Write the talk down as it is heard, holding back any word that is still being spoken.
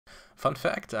Fun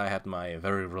fact, I had my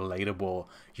very relatable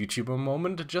YouTuber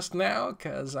moment just now,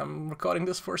 because I'm recording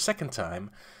this for a second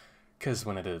time. Because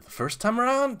when I did it the first time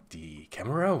around, the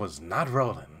camera was not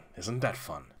rolling. Isn't that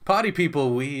fun? Party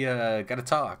people, we gotta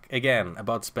talk again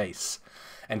about space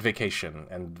and vacation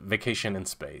in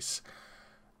space.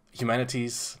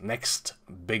 Humanity's next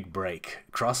big break,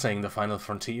 crossing the final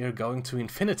frontier, going to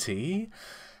infinity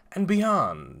and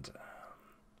beyond.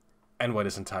 And why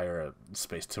this entire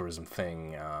space tourism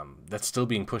thing that's still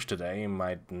being pushed today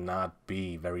might not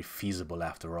be very feasible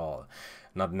after all.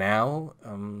 Not now,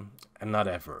 and not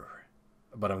ever.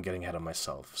 But I'm getting ahead of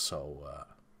myself, so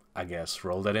I guess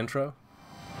roll that intro.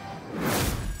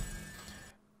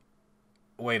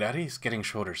 Wait, Eddie's getting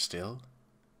shorter still?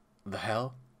 The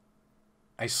hell?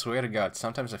 I swear to God,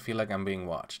 sometimes I feel like I'm being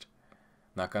watched.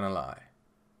 Not gonna lie.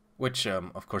 Which,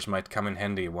 of course, might come in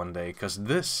handy one day, because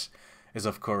this is,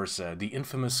 of course, the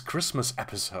infamous Christmas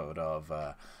episode of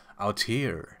Out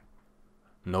Here.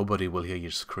 Nobody will hear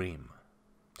you scream.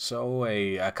 So,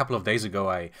 a couple of days ago,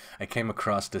 I came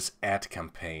across this ad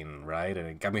campaign, right? And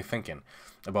it got me thinking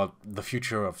about the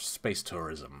future of space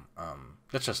tourism.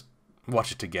 Let's just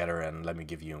watch it together and let me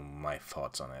give you my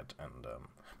thoughts on it. And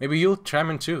maybe you'll chime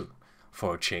in too,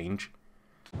 for a change.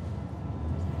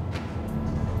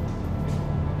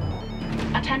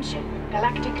 Attention,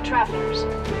 galactic travelers.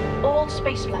 All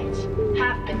space flights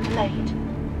have been delayed.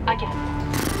 Again.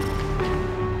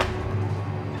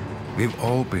 We've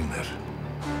all been there.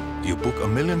 You book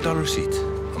 $1 million seat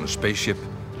on a spaceship,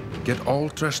 get all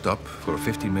dressed up for a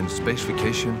 15-minute space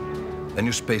vacation, then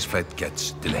your spaceflight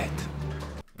gets delayed.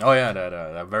 Oh yeah,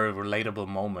 that very relatable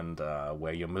moment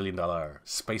where your $1 million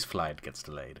space flight gets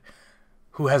delayed.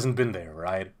 Who hasn't been there,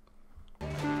 right?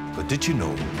 But did you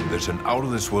know there's an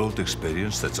out-of-this-world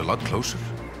experience that's a lot closer?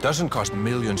 Doesn't cost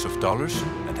millions of dollars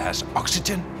and has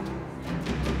oxygen?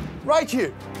 Right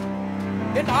here!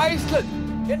 In Iceland!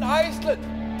 In Iceland!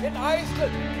 In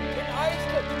Iceland! In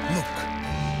Iceland! Look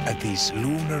at these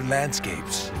lunar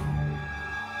landscapes.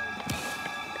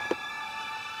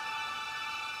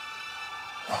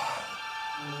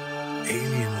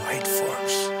 Alien light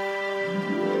forms.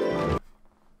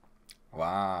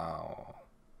 Wow.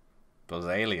 Those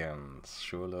aliens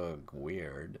sure look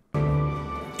weird.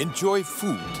 Enjoy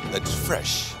food that's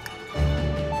fresh.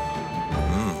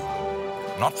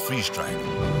 Not freeze-dried.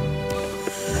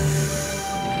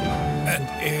 And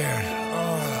air.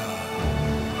 Oh.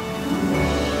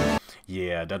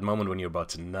 Yeah, that moment when you're about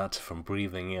to nut from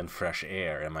breathing in fresh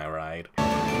air, am I right?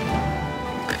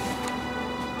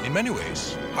 In many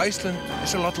ways, Iceland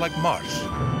is a lot like Mars.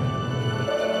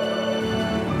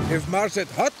 If Mars had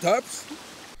hot tubs...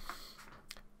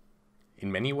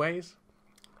 In many ways?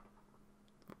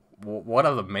 What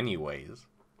are the many ways?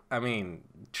 I mean,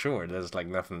 sure, there's like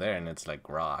nothing there and it's like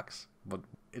rocks. But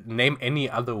name any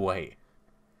other way.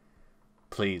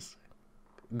 Please.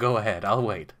 Go ahead, I'll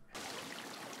wait.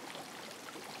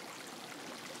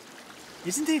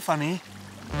 Isn't he funny?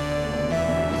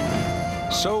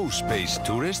 So, space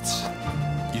tourists,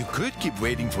 you could keep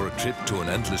waiting for a trip to an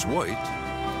endless void,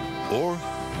 or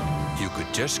you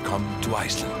could just come to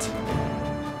Iceland.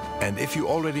 And if you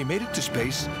already made it to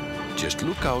space, just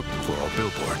look out for our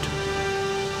billboard.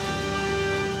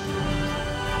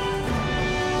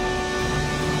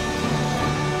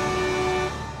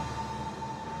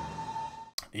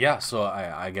 Yeah, so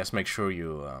I guess make sure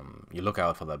you you look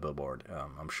out for that billboard.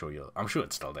 I'm sure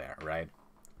it's still there, right?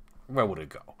 Where would it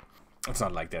go? It's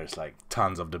not like there's like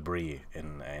tons of debris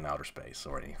in outer space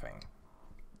or anything.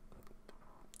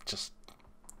 Just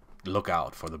look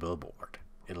out for the billboard.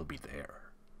 It'll be there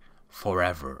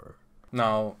forever.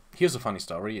 Now, here's a funny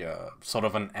story, sort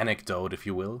of an anecdote, if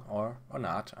you will, or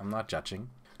not. I'm not judging.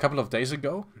 A couple of days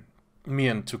ago, me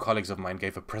and two colleagues of mine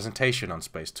gave a presentation on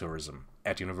space tourism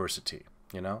at university.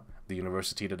 You know, the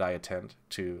university that I attend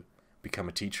to become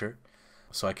a teacher.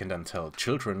 So I can then tell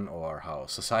children, or how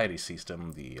society sees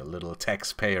them, the little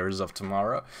taxpayers of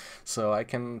tomorrow. So I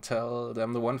can tell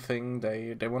them the one thing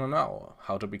they want to know,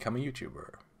 how to become a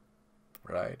YouTuber.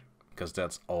 Right? Because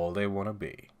that's all they want to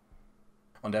be.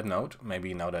 On that note,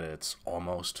 maybe now that it's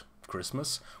almost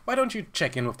Christmas, why don't you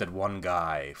check in with that one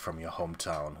guy from your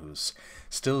hometown who's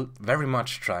still very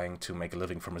much trying to make a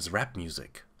living from his rap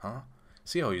music, huh?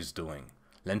 See how he's doing.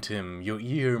 Lend him your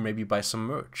ear, maybe buy some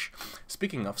merch.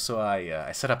 Speaking of, so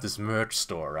I set up this merch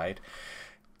store, right?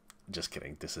 Just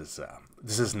kidding. This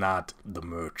is not the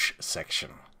merch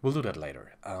section. We'll do that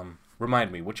later.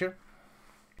 Remind me, would you?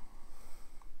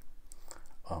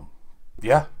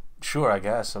 Yeah, sure, I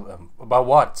guess. About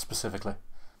what specifically?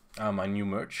 My new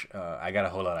merch. I got a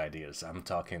whole lot of ideas. I'm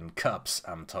talking cups.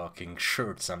 I'm talking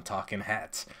shirts. I'm talking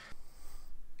hats.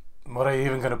 What are you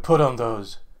even gonna put on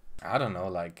those? I don't know,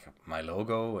 like my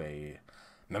logo, a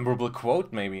memorable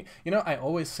quote maybe. You know, I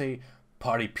always say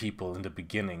party people in the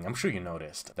beginning. I'm sure you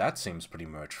noticed. That seems pretty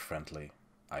merch friendly,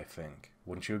 I think.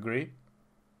 Wouldn't you agree?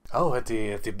 Oh, at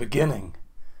the beginning.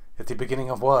 At the beginning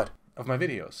of what? Of my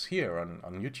videos here on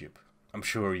YouTube. I'm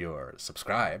sure you're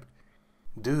subscribed.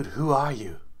 Dude, who are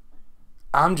you?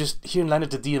 I'm just here in line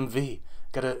at the DMV.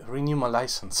 Gotta renew my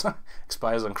license.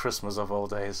 Expires on Christmas of all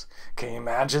days. Can you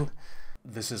imagine?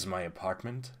 This is my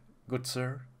apartment, good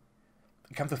sir.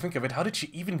 Come to think of it, how did she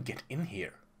even get in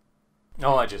here?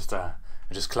 Oh, I just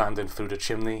climbed in through the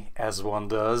chimney, as one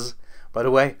does. By the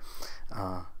way,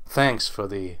 thanks for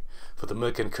the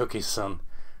milk and cookies, son.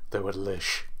 They were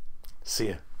delish. See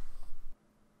ya.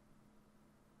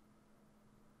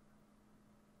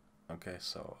 Okay,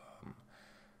 so,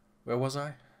 where was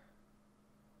I?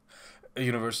 A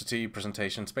university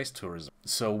presentation, space tourism.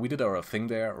 So we did our thing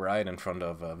there, right, in front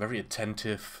of very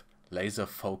attentive,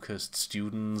 laser-focused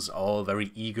students, all very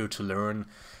eager to learn,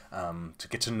 to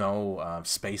get to know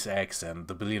SpaceX and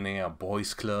the Billionaire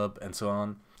Boys Club and so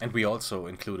on. And we also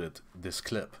included this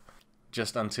clip,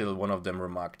 just until one of them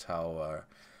remarked how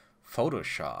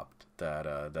photoshopped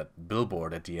that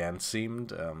billboard at the end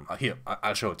seemed. Here,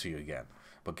 I'll show it to you again.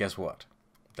 But guess what?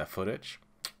 That footage,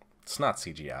 it's not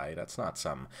CGI, that's not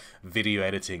some video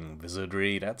editing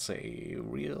wizardry, that's a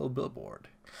real billboard.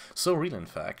 So real, in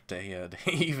fact, they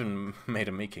even made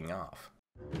a making of.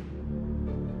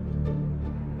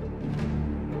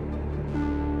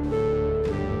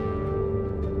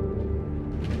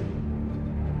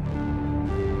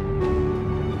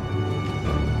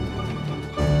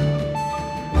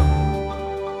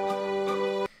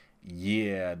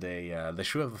 Yeah, they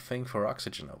sure have a thing for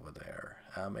oxygen over there.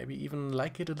 Maybe even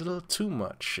like it a little too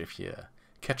much, if you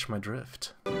catch my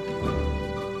drift. Boop!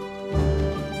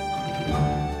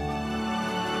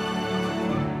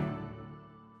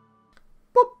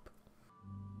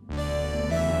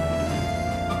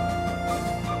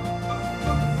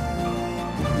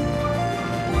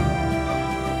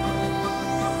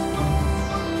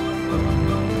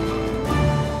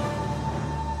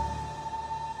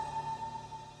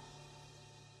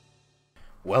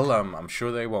 Well, I'm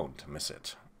sure they won't miss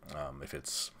it, if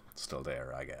it's still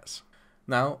there, I guess.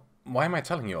 Now, why am I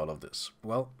telling you all of this?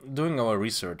 Well, doing our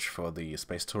research for the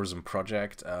space tourism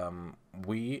project,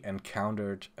 we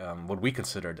encountered what we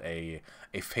considered a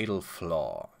fatal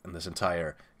flaw in this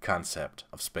entire concept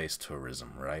of space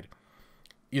tourism, right?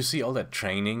 You see all that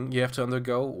training you have to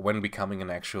undergo when becoming an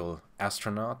actual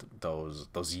astronaut,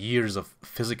 those years of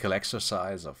physical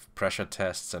exercise, of pressure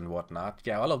tests and whatnot,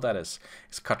 yeah, all of that is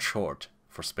cut short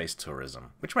for space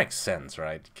tourism, which makes sense,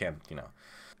 right? You can't, you know,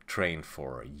 train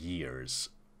for years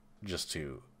just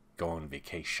to go on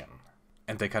vacation.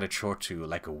 And they cut it short to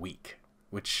like a week,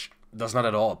 which does not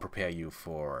at all prepare you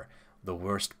for the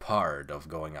worst part of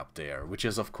going up there, which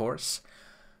is, of course,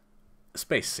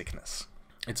 space sickness.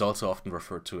 It's also often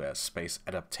referred to as space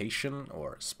adaptation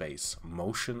or space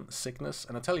motion sickness,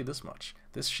 and I'll tell you this much,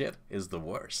 this shit is the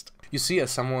worst. You see,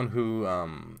 as someone who,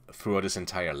 throughout his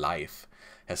entire life,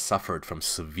 has suffered from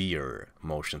severe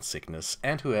motion sickness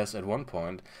and who has at one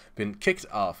point been kicked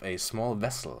off a small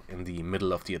vessel in the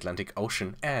middle of the Atlantic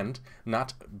Ocean and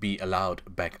not be allowed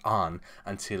back on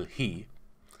until he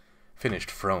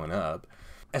finished throwing up.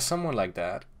 As someone like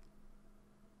that,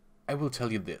 I will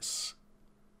tell you this.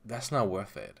 That's not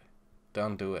worth it.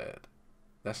 Don't do it.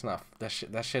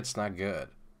 That shit's not good.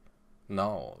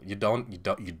 No, you don't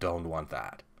want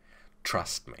that.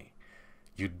 Trust me.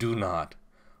 You do not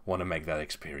want to make that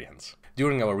experience.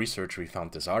 During our research we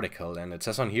found this article, and it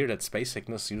says on here that space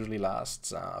sickness usually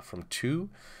lasts from 2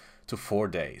 to 4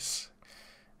 days.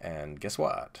 And guess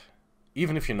what?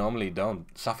 Even if you normally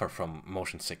don't suffer from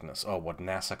motion sickness, or what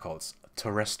NASA calls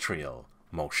terrestrial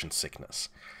motion sickness,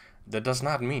 that does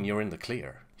not mean you're in the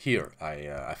clear. Here,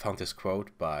 I found this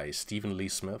quote by Stephen Lee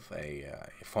Smith, a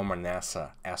former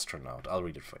NASA astronaut. I'll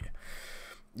read it for you.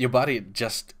 Your body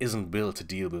just isn't built to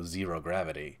deal with zero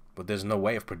gravity, but there's no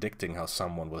way of predicting how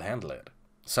someone will handle it.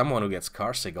 Someone who gets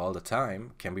carsick all the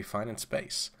time can be fine in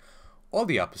space. Or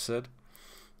the opposite.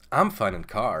 I'm fine in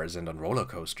cars and on roller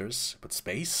coasters, but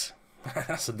space?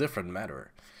 That's a different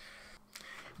matter.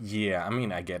 Yeah, I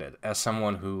mean, I get it. As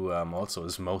someone who also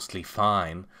is mostly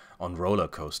fine on roller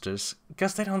coasters,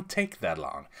 because they don't take that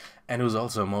long, and who's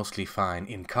also mostly fine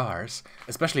in cars,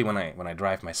 especially when I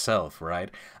drive myself,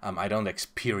 right? I don't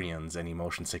experience any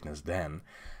motion sickness then,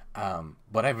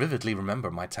 but I vividly remember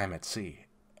my time at sea,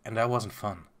 and that wasn't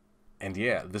fun. And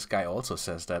yeah, this guy also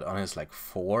says that on his like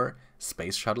 4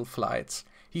 space shuttle flights,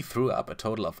 he threw up a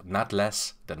total of not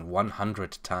less than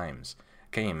 100 times.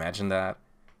 Can you imagine that?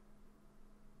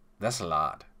 That's a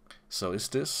lot. So is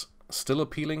this still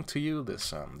appealing to you,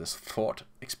 this thought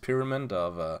experiment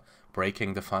of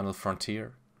breaking the final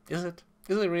frontier? Is it?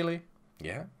 Is it really?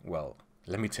 Yeah? Well,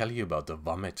 let me tell you about the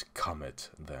vomit comet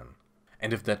then.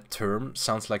 And if that term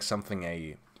sounds like something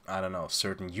a, I don't know,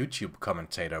 certain YouTube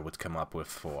commentator would come up with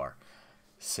for,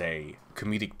 say,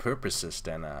 comedic purposes,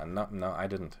 then no, I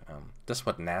didn't. That's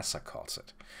what NASA calls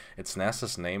it. It's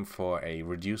NASA's name for a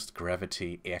reduced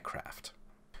gravity aircraft.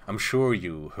 I'm sure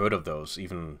you heard of those,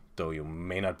 even though you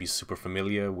may not be super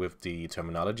familiar with the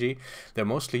terminology. They're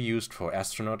mostly used for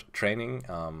astronaut training,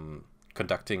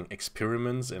 conducting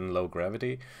experiments in low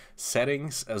gravity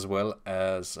settings, as well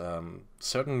as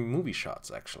certain movie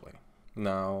shots, actually.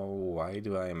 Now, why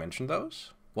do I mention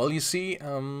those? Well, you see,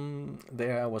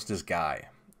 there was this guy.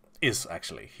 He's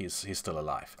still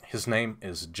alive. His name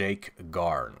is Jake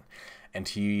Garn, and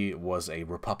he was a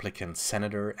Republican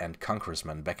senator and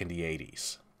congressman back in the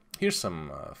 80s. Here's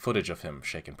some footage of him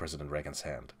shaking President Reagan's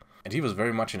hand. And he was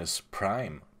very much in his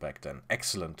prime back then.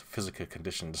 Excellent physical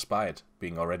condition despite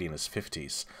being already in his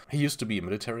 50s. He used to be a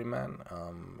military man.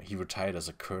 He retired as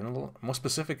a colonel. More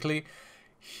specifically,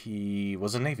 he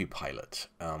was a Navy pilot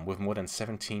with more than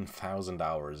 17,000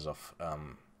 hours of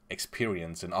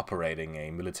experience in operating a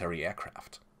military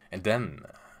aircraft. And then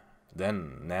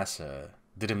NASA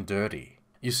did him dirty.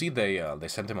 You see, they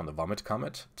sent him on the Vomit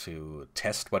Comet to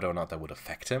test whether or not that would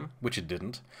affect him, which it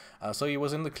didn't. So he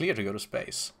was in the clear to go to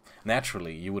space.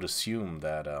 Naturally, you would assume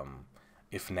that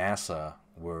if NASA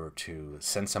were to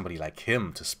send somebody like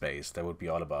him to space, that would be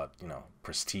all about, you know,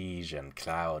 prestige and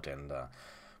clout and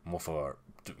more for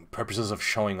purposes of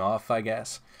showing off, I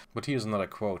guess. But here's another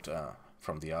quote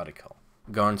from the article.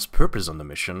 Garn's purpose on the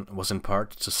mission was in part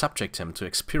to subject him to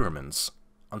experiments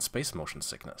on space motion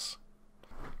sickness.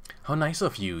 How nice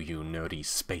of you, you nerdy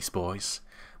space boys.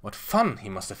 What fun he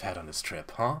must have had on this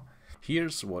trip, huh?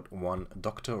 Here's what one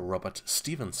Dr. Robert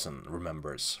Stevenson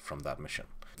remembers from that mission.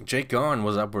 Jake Garn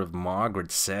was up with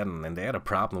Margaret Seddon, and they had a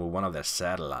problem with one of their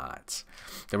satellites.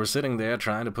 They were sitting there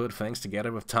trying to put things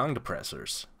together with tongue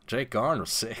depressors. Jake Garn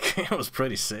was sick. He was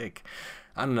pretty sick.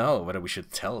 I don't know whether we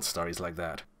should tell stories like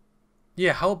that.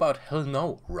 Yeah, how about hell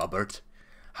no, Robert?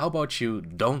 How about you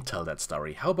don't tell that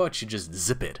story? How about you just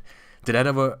zip it? Did that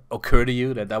ever occur to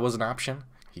you that that was an option?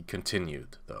 He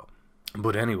continued, though.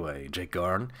 But anyway, Jake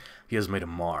Garn, he has made a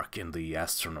mark in the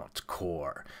astronaut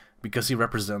corps because he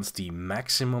represents the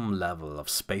maximum level of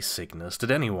space sickness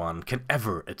that anyone can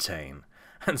ever attain.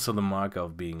 And so the mark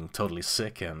of being totally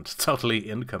sick and totally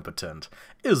incompetent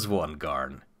is one,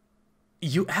 Garn.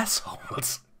 You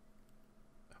assholes!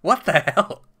 What the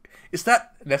hell? Is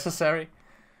that necessary?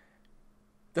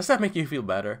 Does that make you feel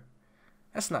better?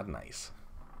 That's not nice.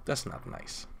 That's not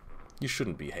nice. You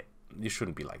shouldn't be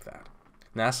like that.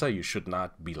 NASA, you should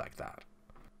not be like that.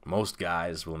 Most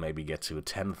guys will maybe get to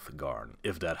 10th Garn,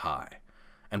 if that high.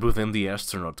 And within the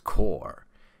astronaut corps,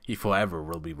 he forever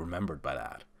will be remembered by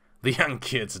that. The young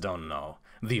kids don't know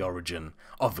the origin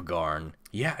of Garn.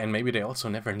 Yeah, and maybe they also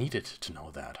never needed to know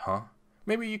that, huh?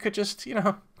 Maybe you could just, you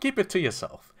know, keep it to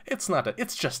yourself. It's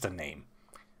just a name.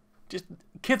 Just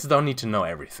kids don't need to know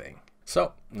everything.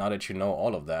 So, now that you know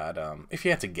all of that, if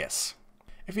you had to guess,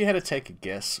 if you had to take a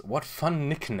guess, what fun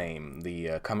nickname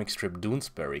the comic strip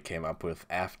Doonesbury came up with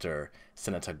after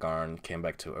Senator Garn came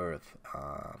back to Earth,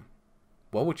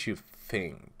 what would you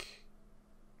think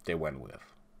they went with?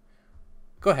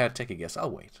 Go ahead, take a guess,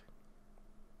 I'll wait.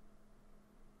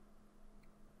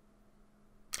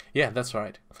 Yeah, that's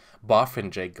right. Barfin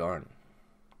Jake Garn.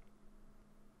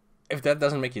 If that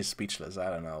doesn't make you speechless, I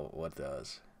don't know what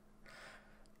does.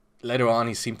 Later on,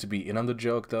 he seemed to be in on the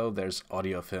joke, though. There's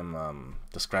audio of him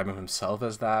describing himself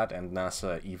as that, and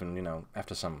NASA even, you know,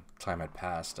 after some time had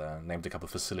passed, named a couple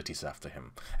of facilities after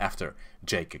him. After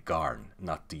Jake Garn,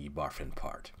 not the Barfin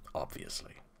part,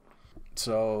 obviously.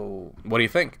 So, what do you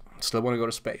think? Still want to go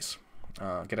to space?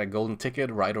 Get a golden ticket,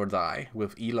 ride or die,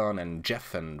 with Elon and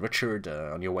Jeff and Richard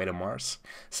on your way to Mars?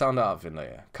 Sound off in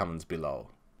the comments below.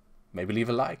 Maybe leave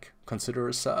a like, consider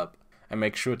a sub, and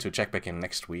make sure to check back in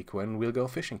next week when we'll go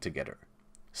fishing together.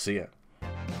 See ya.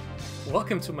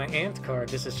 Welcome to my ant card.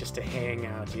 This is just a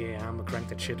hangout. Yeah, I'm a crank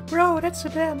that shit. Bro, that's so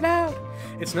damn loud.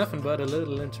 It's nothing but a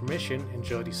little intermission.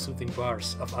 Enjoy these soothing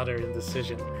bars of utter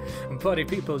indecision. Buddy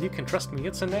people, you can trust me.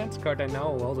 It's an ant card. I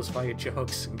know all those fire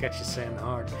jokes and get you saying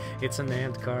hard. It's an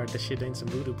ant card. This shit ain't some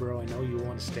voodoo, bro. I know you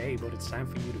want to stay, but it's time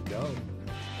for you to go.